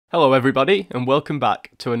Hello everybody and welcome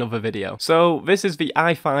back to another video. So this is the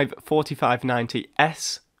i5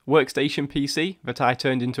 4590S workstation PC that I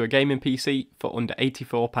turned into a gaming PC for under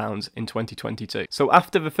 £84 in 2022. So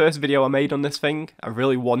after the first video I made on this thing, I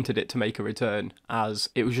really wanted it to make a return as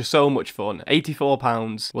it was just so much fun.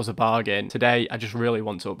 £84 was a bargain. Today I just really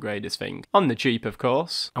want to upgrade this thing. On the cheap of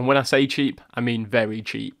course, and when I say cheap I mean very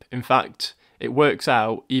cheap. In fact, it works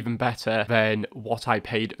out even better than what I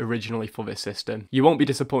paid originally for this system. You won't be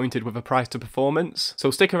disappointed with the price to performance,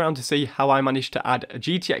 so stick around to see how I managed to add a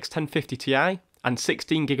GTX 1050 Ti and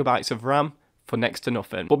 16GB of RAM for next to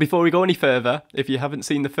nothing. But before we go any further, if you haven't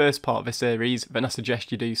seen the first part of this series, then I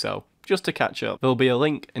suggest you do so, just to catch up. There'll be a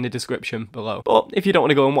link in the description below. But if you don't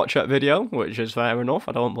want to go and watch that video, which is fair enough,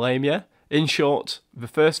 I don't blame you. In short, the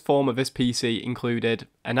first form of this PC included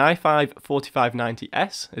an i5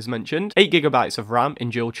 4590S, as mentioned, 8GB of RAM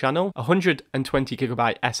in dual channel,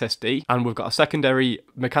 120GB SSD, and we've got a secondary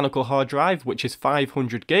mechanical hard drive, which is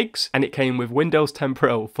 500 gigs, and it came with Windows 10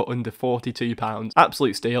 Pro for under £42.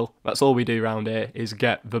 Absolute steal. That's all we do around here, is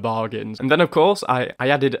get the bargains. And then of course, I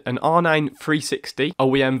added an R9 360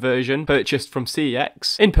 OEM version, purchased from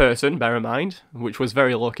CEX, in person, bear in mind, which was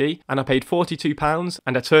very lucky, and I paid £42,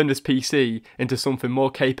 and I turned this PC into something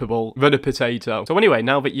more capable than a potato. So anyway,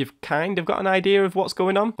 now that you've kind of got an idea of what's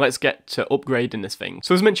going on, let's get to upgrading this thing.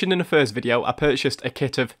 So as mentioned in the first video, I purchased a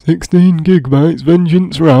kit of 16GB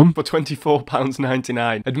Vengeance RAM for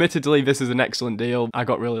 £24.99. Admittedly, this is an excellent deal. I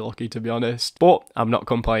got really lucky, to be honest, but I'm not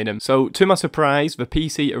complaining. So to my surprise, the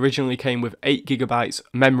PC originally came with 8GB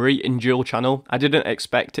memory in dual channel. I didn't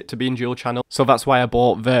expect it to be in dual channel, so that's why I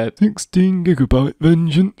bought the 16GB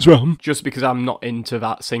Vengeance RAM, just because I'm not into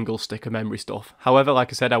that single stick of memory stuff. However,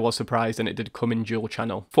 like I said, I was surprised and it did come in dual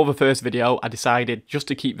channel. For the first video, I decided just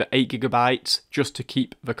to keep the 8GB, just to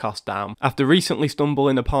keep the cost down. After recently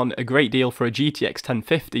stumbling upon a great deal for a GTX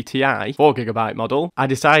 1050 Ti 4GB model, I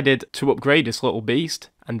decided to upgrade this little beast,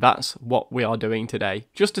 and that's what we are doing today,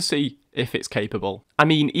 just to see if it's capable. I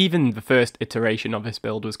mean, even the first iteration of this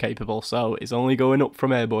build was capable, so it's only going up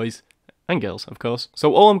from here, boys. And girls, of course.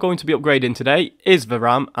 So all I'm going to be upgrading today is the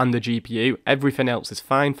RAM and the GPU. Everything else is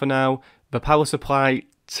fine for now. The power supply,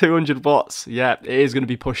 200 watts. Yeah, it is going to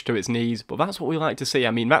be pushed to its knees, but that's what we like to see.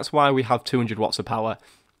 I mean, that's why we have 200 watts of power.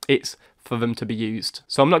 It's for them to be used.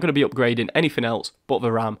 So I'm not going to be upgrading anything else but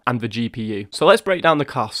the RAM and the GPU. So let's break down the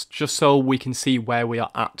cost just so we can see where we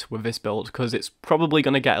are at with this build, because it's probably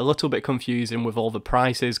going to get a little bit confusing with all the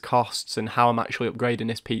prices, costs, and how I'm actually upgrading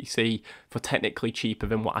this PC for technically cheaper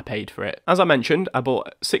than what I paid for it. As I mentioned, I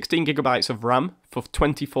bought 16GB of RAM for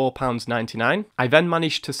 £24.99. I then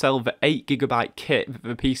managed to sell the 8GB kit that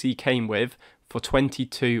the PC came with for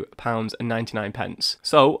 £22.99.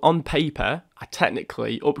 So on paper, I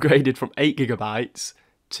technically upgraded from 8GB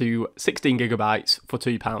to 16GB for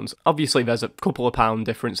 £2. Obviously there's a couple of pound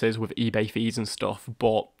differences with eBay fees and stuff,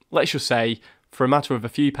 but let's just say for a matter of a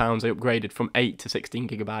few pounds, I upgraded from 8 to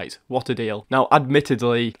 16GB. What a deal. Now,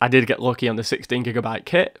 admittedly, I did get lucky on the 16GB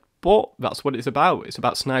kit, but that's what it's about. It's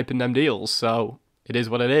about sniping them deals, so it is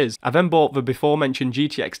what it is. I then bought the before mentioned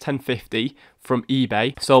GTX 1050 from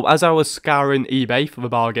eBay. So as I was scouring eBay for the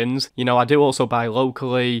bargains, you know, I do also buy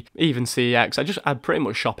locally, even CEX. I pretty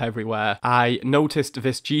much shop everywhere. I noticed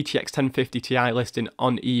this GTX 1050 Ti listing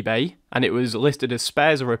on eBay, and it was listed as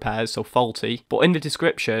spares or repairs, so faulty. But in the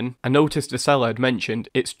description, I noticed the seller had mentioned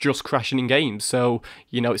it's just crashing in games. So,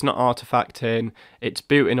 you know, it's not artifacting, it's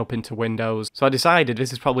booting up into Windows. So I decided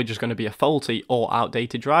this is probably just going to be a faulty or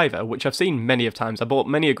outdated driver, which I've seen many of times. I bought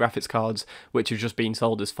many graphics cards which have just been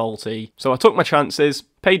sold as faulty. So I took my chances,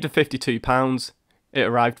 paid the £52. It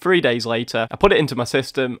arrived 3 days later. I put it into my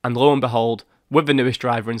system, and lo and behold, with the newest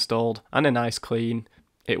driver installed and a nice clean,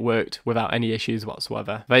 it worked without any issues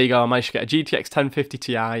whatsoever. There you go, I managed to get a GTX 1050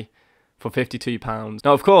 Ti for £52.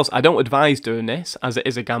 Now, of course, I don't advise doing this, as it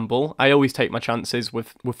is a gamble. I always take my chances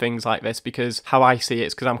with things like this, because how I see it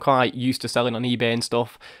is because I'm quite used to selling on eBay and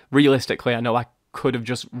stuff. Realistically, I know I could have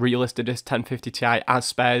just relisted this 1050 Ti as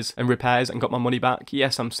spares and repairs and got my money back.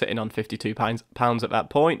 Yes, I'm sitting on £52 at that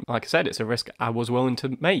point. Like I said, it's a risk I was willing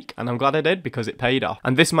to make, and I'm glad I did because it paid off.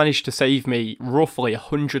 And this managed to save me roughly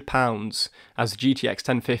 £100, as GTX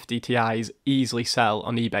 1050 Ti's easily sell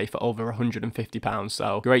on eBay for over £150,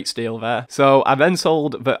 so great steal there. So I then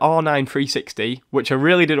sold the R9 360, which I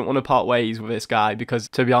really didn't want to part ways with this guy because,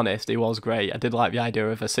 to be honest, it was great. I did like the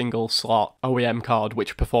idea of a single slot OEM card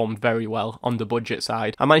which performed very well on the budget budget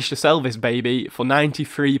side. I managed to sell this baby for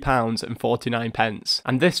 £93.49,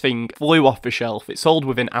 and this thing flew off the shelf. It sold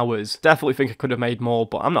within hours. Definitely think I could have made more,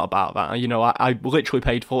 but I'm not about that. You know, I literally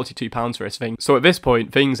paid £42 for this thing. So at this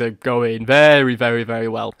point, things are going very, very, very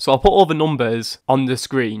well. So I'll put all the numbers on the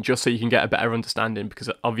screen just so you can get a better understanding, because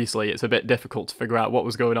obviously it's a bit difficult to figure out what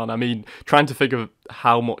was going on. I mean, trying to figure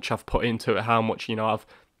how much I've put into it, how much, you know, I've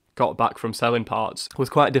got back from selling parts was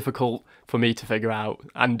quite difficult for me to figure out,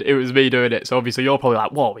 and it was me doing it. So obviously you're probably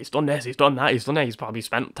like, whoa, he's done this, he's done that, he's done it, he's probably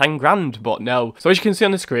spent 10 grand, but no. So as you can see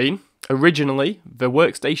on the screen, originally the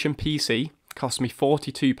workstation PC cost me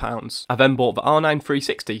 £42. I then bought the R9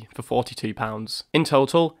 360 for £42. In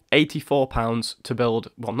total, £84 to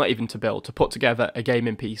build, well, not even to build, to put together a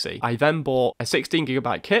gaming PC. I then bought a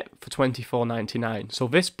 16GB kit for £24.99. So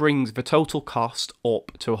this brings the total cost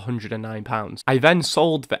up to £109. I then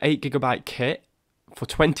sold the 8GB kit for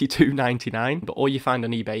 £22.99, but all you find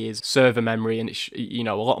on eBay is server memory, and it's, you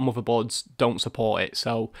know, a lot of motherboards don't support it.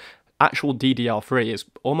 So actual DDR3 is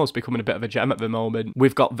almost becoming a bit of a gem at the moment.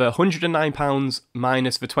 We've got the £109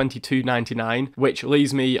 minus the £22.99, which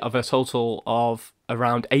leaves me of a total of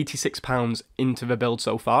around £86 into the build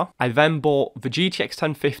so far. I then bought the GTX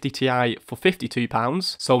 1050 Ti for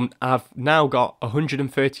 £52, so I've now got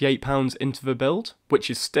 £138 into the build, which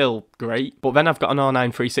is still great. But then I've got an R9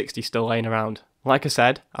 360 still laying around. Like I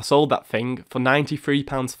said, I sold that thing for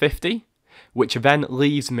 £93.50, which then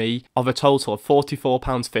leaves me of a total of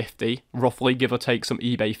 £44.50, roughly, give or take some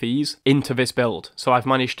eBay fees, into this build. So I've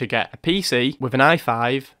managed to get a PC with an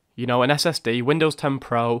i5, you know, an SSD, Windows 10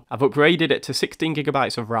 Pro. I've upgraded it to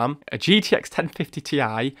 16GB of RAM, a GTX 1050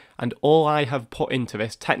 Ti, and all I have put into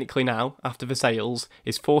this, technically now, after the sales,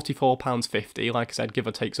 is £44.50, like I said, give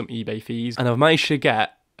or take some eBay fees. And I've managed to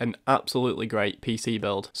get an absolutely great PC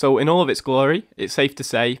build. So in all of its glory, it's safe to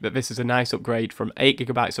say that this is a nice upgrade from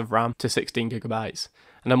 8GB of RAM to 16GB.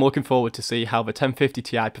 And I'm looking forward to see how the 1050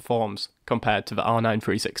 Ti performs compared to the R9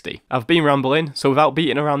 360. I've been rambling, so without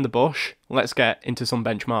beating around the bush, let's get into some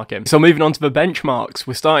benchmarking. So moving on to the benchmarks,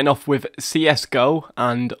 we're starting off with CSGO,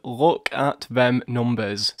 and look at them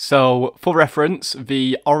numbers. So for reference,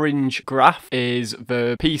 the orange graph is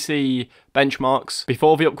the PC benchmarks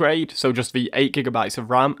before the upgrade, so just the 8GB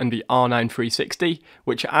of RAM and the R9 360,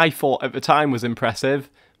 which I thought at the time was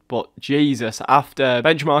impressive. But Jesus, after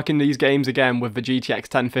benchmarking these games again with the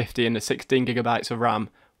GTX 1050 and the 16GB of RAM,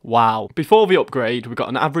 wow. Before the upgrade, we got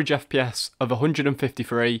an average FPS of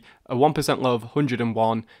 153, a 1% low of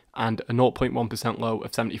 101, and a 0.1% low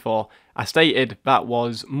of 74. I stated that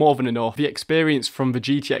was more than enough. The experience from the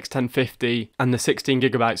GTX 1050 and the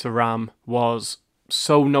 16GB of RAM was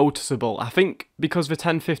so noticeable. I think because the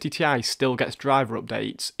 1050 Ti still gets driver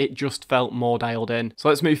updates, it just felt more dialed in. So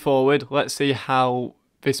let's move forward. Let's see how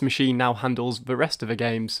this machine now handles the rest of the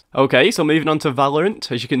games. Okay, so moving on to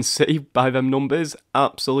Valorant, as you can see by them numbers,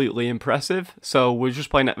 absolutely impressive. So we're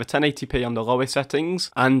just playing at the 1080p on the lowest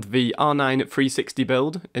settings, and the R9 360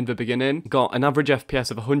 build in the beginning got an average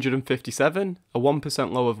FPS of 157, a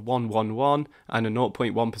 1% low of 111, and a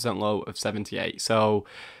 0.1% low of 78. So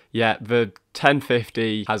yeah, the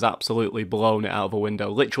 1050 has absolutely blown it out of the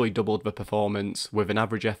window, literally doubled the performance with an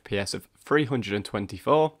average FPS of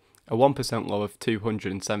 324, a 1% low of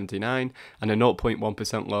 279, and a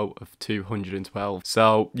 0.1% low of 212.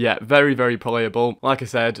 So yeah, very, very playable. Like I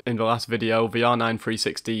said in the last video, the R9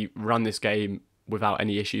 360 ran this game without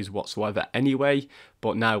any issues whatsoever anyway,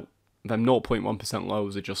 but now them 0.1%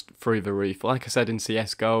 lows are just through the roof. Like I said in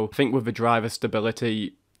CSGO, I think with the driver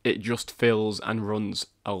stability, it just feels and runs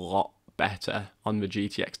a lot better on the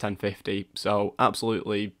GTX 1050. So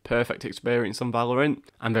absolutely perfect experience on Valorant,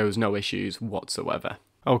 and there was no issues whatsoever.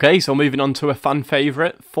 Okay, so moving on to a fan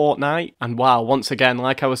favourite, Fortnite, and wow, once again,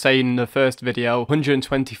 like I was saying in the first video,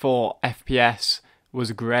 124 FPS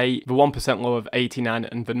was great. The 1% low of 89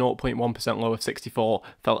 and the 0.1% low of 64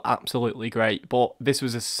 felt absolutely great, but this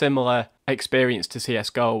was a similar experience to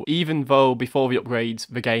CSGO. Even though before the upgrades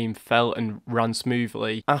the game felt and ran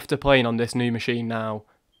smoothly, after playing on this new machine now,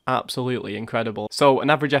 absolutely incredible. So an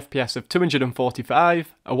average FPS of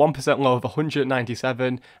 245, a 1% low of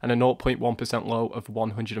 197, and a 0.1% low of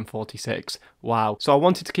 146. Wow. So I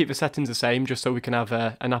wanted to keep the settings the same just so we can have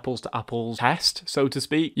an apples to apples test, so to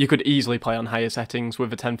speak. You could easily play on higher settings with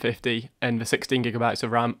the 1050 and the 16GB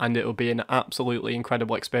of RAM, and it'll be an absolutely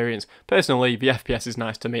incredible experience. Personally, the FPS is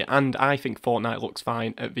nice to me, and I think Fortnite looks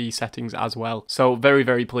fine at these settings as well. So very,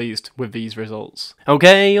 very pleased with these results.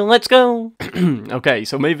 Okay, let's go. Okay,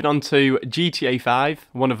 so moving on to GTA 5,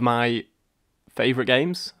 one of my favourite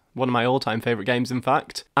games. One of my all-time favourite games, in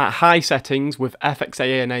fact. At high settings, with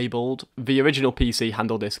FXAA enabled, the original PC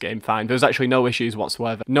handled this game fine. There was actually no issues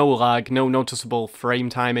whatsoever. No lag, no noticeable frame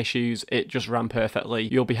time issues. It just ran perfectly.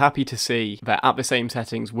 You'll be happy to see that at the same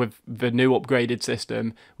settings, with the new upgraded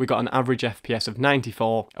system, we got an average FPS of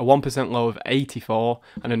 94, a 1% low of 84,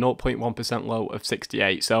 and a 0.1% low of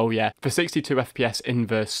 68. So yeah, for 62 FPS in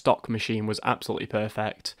the stock machine was absolutely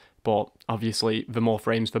perfect. But obviously the more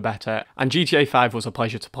frames the better. And GTA 5 was a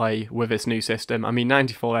pleasure to play with this new system. I mean,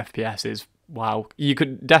 94 FPS is wow. You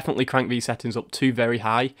could definitely crank these settings up to very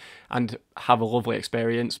high and have a lovely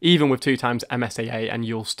experience. Even with 2 times MSAA, and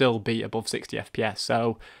you'll still be above 60 FPS.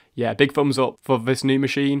 So yeah, big thumbs up for this new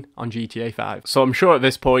machine on GTA 5. So I'm sure at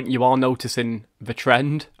this point you are noticing the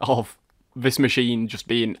trend of this machine just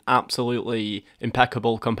being absolutely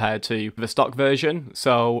impeccable compared to the stock version.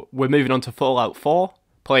 So we're moving on to Fallout 4.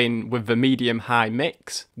 Playing with the medium-high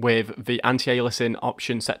mix, with the anti-aliasing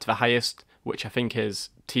option set to the highest, which I think is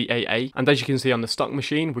TAA. And as you can see on the stock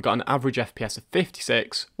machine, we got an average FPS of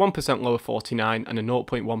 56, 1% lower 49, and a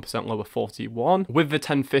 0.1% lower 41. With the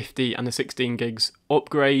 1050 and the 16 gigs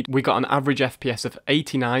upgrade, we got an average FPS of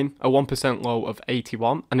 89, a 1% low of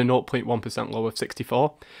 81, and a 0.1% low of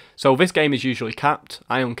 64. So this game is usually capped.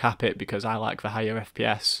 I uncap it because I like the higher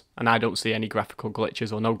FPS, and I don't see any graphical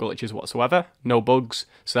glitches or no glitches whatsoever, no bugs.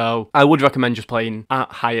 So I would recommend just playing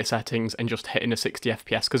at higher settings and just hitting a 60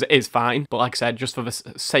 FPS because it is fine. But like I said, just for the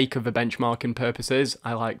sake of the benchmarking purposes,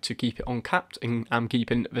 I like to keep it uncapped, and I'm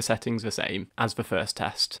keeping the settings the same as the first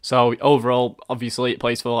test. So overall, obviously it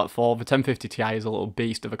plays Fallout 4. The 1050 Ti is a little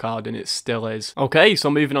beast of a card, and it still is. Okay,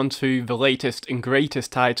 so moving on to the latest and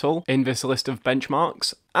greatest title in this list of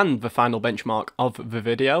benchmarks, and the final benchmark of the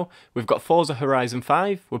video. We've got Forza Horizon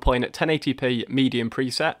 5. We're playing at 1080p medium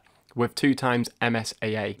preset with 2 times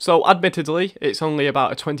MSAA. So admittedly, it's only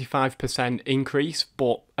about a 25% increase,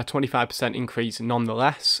 but a 25% increase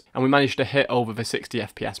nonetheless, and we managed to hit over the 60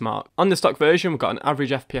 FPS mark. On the stock version, we've got an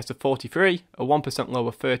average FPS of 43, a 1%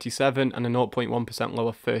 lower 37, and a 0.1%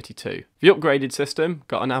 lower 32. The upgraded system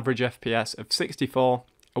got an average FPS of 64,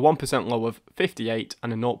 a 1% low of 58,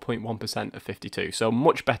 and a 0.1% of 52. So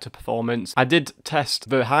much better performance. I did test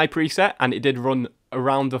the high preset, and it did run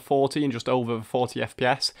around the 40 and just over the 40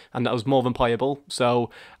 FPS, and that was more than playable. So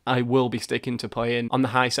I will be sticking to playing on the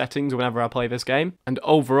high settings whenever I play this game. And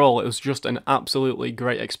overall, it was just an absolutely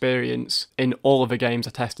great experience in all of the games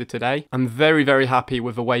I tested today. I'm very, very happy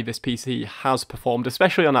with the way this PC has performed,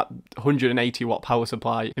 especially on that 180 watt power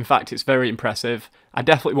supply. In fact, it's very impressive. I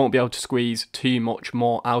definitely won't be able to squeeze too much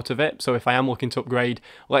more out of it. So if I am looking to upgrade,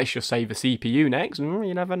 let's just say the CPU next,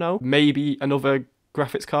 you never know, maybe another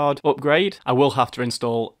graphics card upgrade, I will have to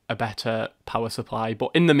install a better power supply.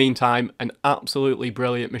 But in the meantime, an absolutely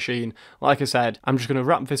brilliant machine. Like I said, I'm just going to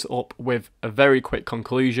wrap this up with a very quick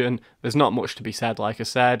conclusion. There's not much to be said, like I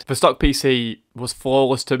said. The stock PC was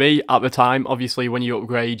flawless to me at the time. Obviously, when you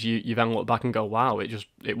upgrade, you then look back and go, wow,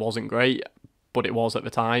 it wasn't great, but it was at the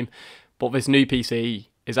time. But this new PC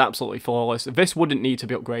is absolutely flawless. This wouldn't need to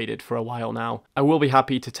be upgraded for a while now. I will be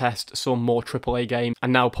happy to test some more AAA games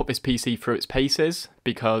and now put this PC through its paces,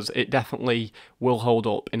 because it definitely will hold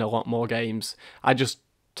up in a lot more games. I just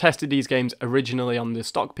tested these games originally on the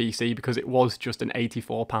stock PC because it was just an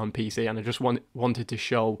 £84 PC, and I just wanted to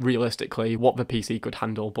show realistically what the PC could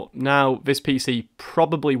handle. But now this PC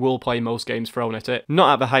probably will play most games thrown at it.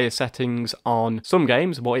 Not at the highest settings on some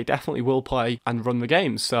games, but it definitely will play and run the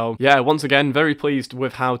games. So yeah, once again, very pleased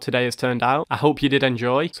with how today has turned out. I hope you did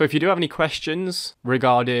enjoy. So if you do have any questions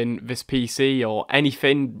regarding this PC or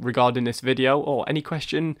anything regarding this video, or any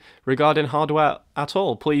question regarding hardware at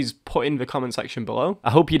all, please put in the comment section below.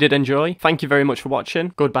 I hope you did enjoy. Thank you very much for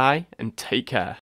watching. Goodbye and take care.